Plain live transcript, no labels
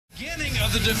Beginning of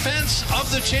the defense of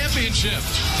the championship.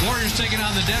 Warriors taking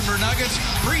on the Denver Nuggets.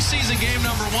 Preseason game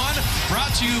number 1 brought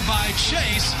to you by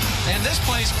Chase. And this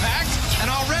place packed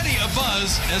and already a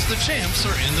buzz as the champs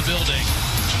are in the building.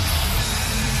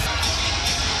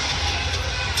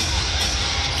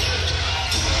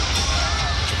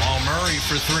 Jamal Murray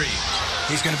for 3.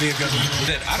 He's going to be a good one.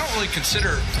 I don't really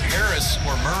consider Harris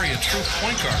or Murray a true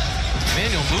point guard.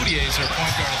 Emmanuel Mudiay is our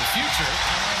point guard of the future.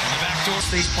 On the back door.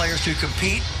 These players to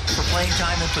compete for playing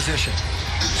time and position.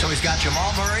 So he's got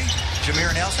Jamal Murray,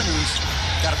 Jameer Nelson, who's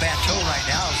got a bad toe right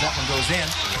now as that one goes in.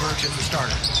 Burge is the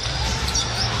starter.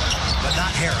 But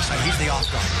not Harris. He's the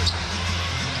off guard.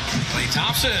 Klay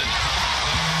Thompson.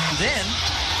 Then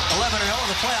 11-0 in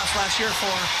the playoffs last year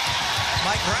for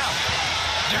Mike Brown.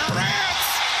 Durant.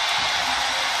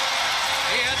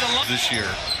 He had the luck this year.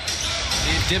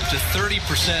 He dipped to 30%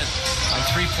 on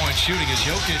three-point shooting as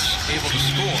Jokic able to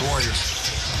score. Warriors.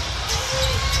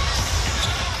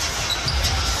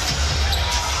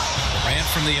 Durant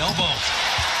from the elbow.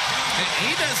 And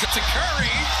he does it to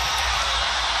Curry.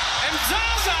 And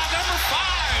Zaza, number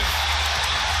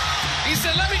 5. He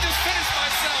said, let me just finish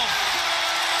myself.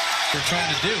 We're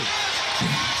trying to do.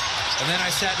 And then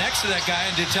I sat next to that guy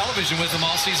and did television with him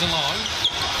all season long.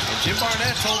 And Jim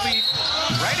Barnett told me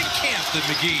right in camp that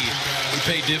McGee would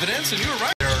pay dividends, and you were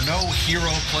right. There are no hero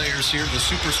players here. The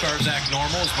superstars act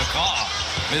normal as McCaw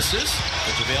misses.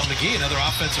 But JaVale McGee, another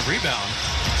offensive rebound.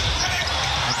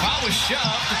 McCaw was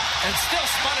shoved and still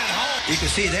spun it home. You can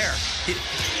see there.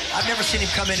 I've never seen him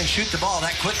come in and shoot the ball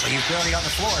that quickly. He's barely on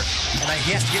the floor, and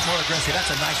he has to get more aggressive. That's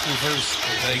a nice reverse.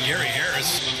 Gary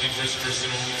Harris.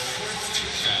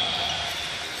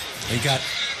 He got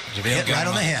hit right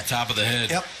on the head. Top of the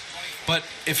head. Yep. But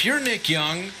if you're Nick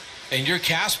Young and you're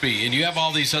Caspi and you have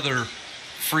all these other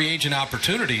free agent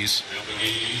opportunities,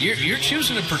 you're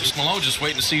choosing to purchase Malone, just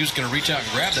waiting to see who's going to reach out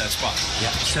and grab that spot.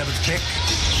 Yeah, 7th pick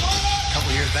a couple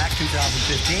years back,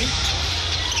 2015.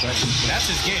 But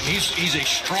that's his game. He's a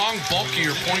strong,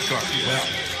 bulkier point guard. Well,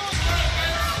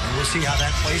 and we'll see how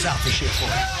that plays out this year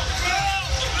for him.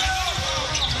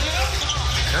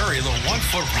 Curry, a little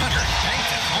 1-foot runner, banked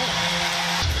it home.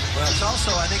 Well, it's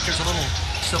also, I think there's a little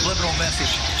subliminal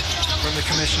message from the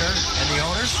commissioner and the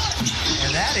owners,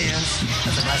 and that is,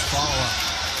 that's a nice follow-up.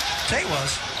 Say it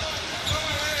was.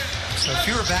 So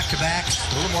fewer back-to-backs,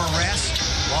 a little more rest,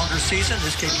 longer season.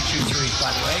 This kid can shoot 3,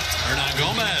 by the way. Hernan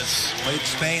Gomez. Played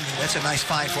Spain. That's a nice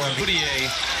find for him. Mudiay,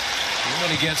 he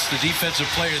went against the Defensive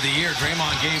Player of the Year.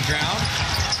 Draymond gave ground.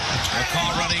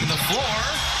 McCaw running the floor,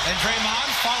 and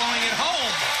Draymond following it home.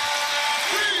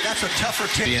 That's a tougher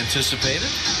tip. Be anticipated.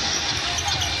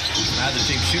 Neither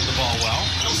team shoot the ball well.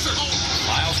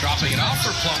 Miles dropping it off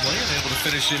for Plumlee and able to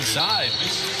finish inside.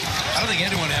 I don't think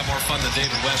anyone had more fun than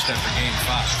David West after Game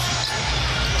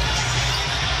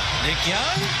 5. Nick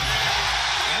Young,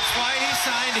 that's why he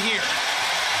signed here.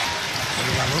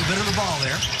 He got a little bit of the ball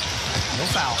there. No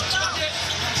foul.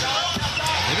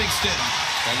 Livingston.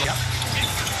 Yep.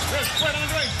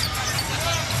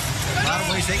 A lot of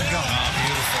ways they can go. Oh,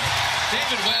 beautiful.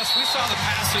 David West, we saw the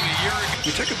passing a year ago.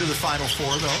 You took him to the Final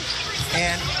Four, though,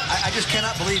 and I just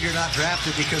cannot believe you're not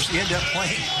drafted because you end up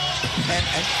playing,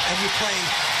 and you play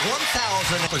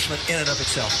 1,000 accomplishment in and of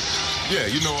itself. Yeah,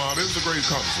 you know, it was a great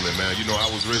accomplishment, man. You know, I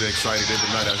was really excited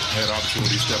every night I had an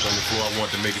opportunity to step on the floor. I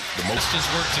wanted to make it the most. Just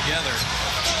work together.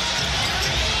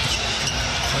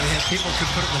 Well, they had people could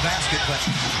put it in the basket, but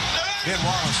Ben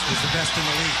Wallace was the best in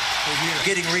the league for years.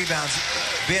 Getting rebounds.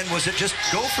 Ben, was it just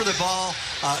go for the ball?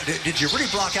 Did you really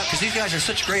block out? Because these guys are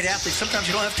such great athletes. Sometimes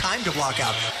you don't have time to block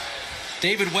out.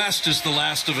 David West is the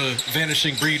last of a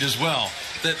vanishing breed as well.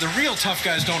 The real tough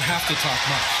guys don't have to talk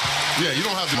much. Yeah, you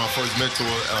don't have to. My first mentor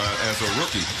as a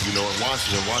rookie, you know, in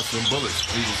Washington Bullets.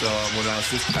 He was when I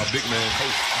assisted our big man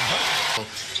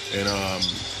coach. And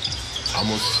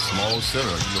I'm a small center.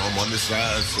 You know, I'm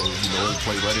undersized, so, you know, it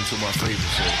played right into my favor.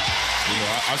 So, you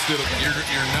know, I still... Your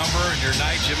number and your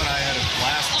night, Jim and I had a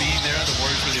blast being there. The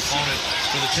Warriors were the opponent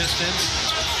for the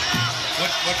Pistons. What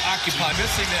occupied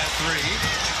missing that 3?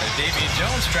 And Damian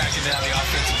Jones tracking down the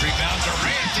offensive rebound.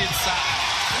 Durant inside.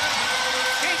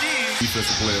 KD.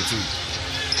 Defensive player, too.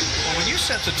 Well, when you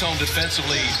set the tone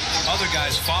defensively, other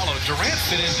guys followed. Durant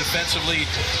fit in defensively.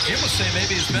 Jim was saying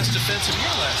maybe his best defensive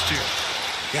year last year.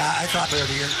 Yeah, I thought player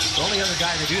of the year. The only other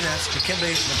guy to do that is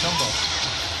Dikembe Mutombo.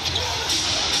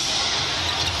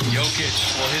 Jokic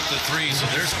will hit the 3, so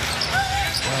there's...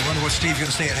 Well, I wonder what Steve's going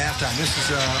to say at halftime. This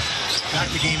is not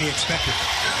the game he expected.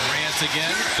 Durant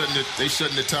again. They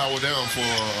shutting the tower down for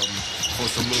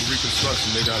some little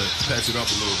reconstruction. They got to patch it up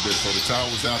a little bit. So the tower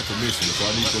was out of commission, so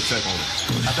I need to go check on it.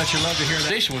 I bet you love to hear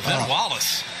that. With Ben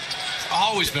Wallace.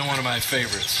 always been one of my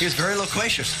favorites. He was very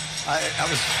loquacious. I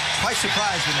was quite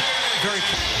surprised and very.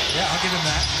 Yeah, I'll give him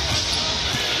that.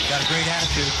 Got a great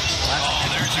attitude. Oh,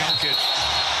 there's Jokic.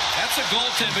 That's a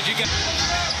goaltend, but you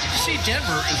see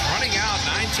Denver is running out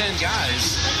 9-10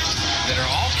 guys that are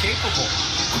all capable.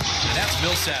 And that's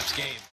Millsap's game.